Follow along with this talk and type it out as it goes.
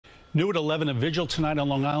New at 11, a vigil tonight on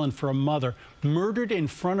Long Island for a mother murdered in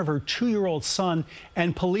front of her 2-year-old son,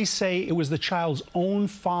 and police say it was the child's own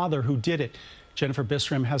father who did it. Jennifer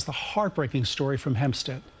Bisram has the heartbreaking story from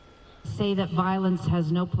Hempstead. Say that violence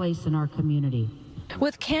has no place in our community.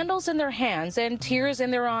 With candles in their hands and tears in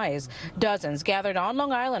their eyes, dozens gathered on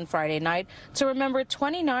Long Island Friday night to remember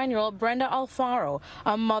 29-year-old Brenda Alfaro,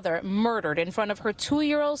 a mother murdered in front of her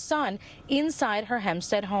 2-year-old son inside her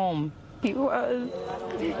Hempstead home. He was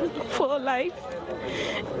full of life,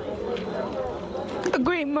 a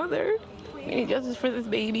great mother. We need justice for this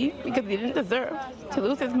baby because he didn't deserve to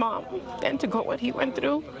lose his mom and to go what he went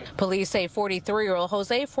through. Police say 43-year-old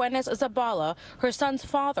Jose Fuentes Zabala, her son's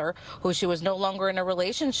father, who she was no longer in a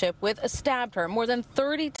relationship with, stabbed her more than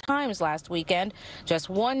 30 times last weekend,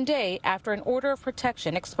 just one day after an order of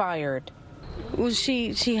protection expired. Well,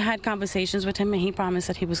 she had conversations with him, and he promised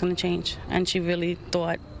that he was going to change, and she really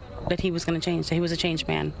thought that he was going to change, that he was a changed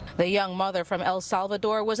man. The young mother from El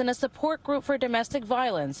Salvador was in a support group for domestic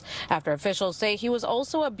violence after officials say he was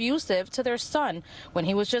also abusive to their son when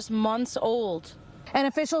he was just months old. And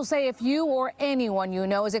officials say if you or anyone you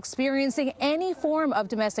know is experiencing any form of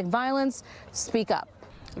domestic violence, speak up.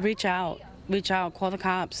 Reach out. Reach out, call the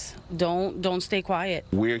cops. Don't stay quiet.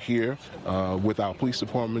 We're here with our police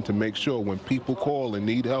department to make sure when people call and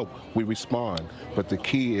need help, we respond. But the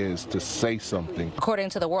key is to say something. According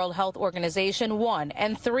to the World Health Organization, 1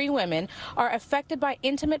 in 3 women are affected by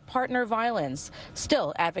intimate partner violence.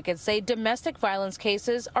 Still, advocates say domestic violence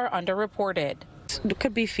cases are underreported. It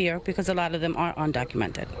could be fear because a lot of them are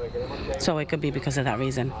undocumented. So it could be because of that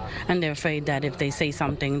reason. And they're afraid that if they say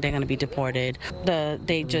something, they're going to be deported.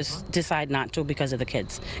 They just decide not to because of the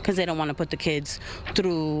kids, because they don't want to put the kids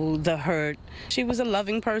through the hurt. She was a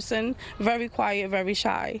loving person, very quiet, very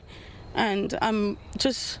shy. And I'm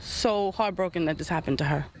just so heartbroken that this happened to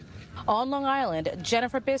her. On Long Island,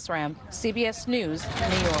 Jennifer Bisram, CBS News,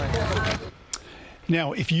 New York.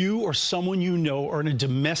 Now, if you or someone you know are in a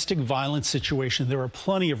domestic violence situation, there are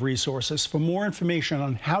plenty of resources. For more information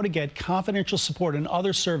on how to get confidential support and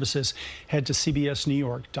other services, head to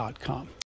cbsnewyork.com.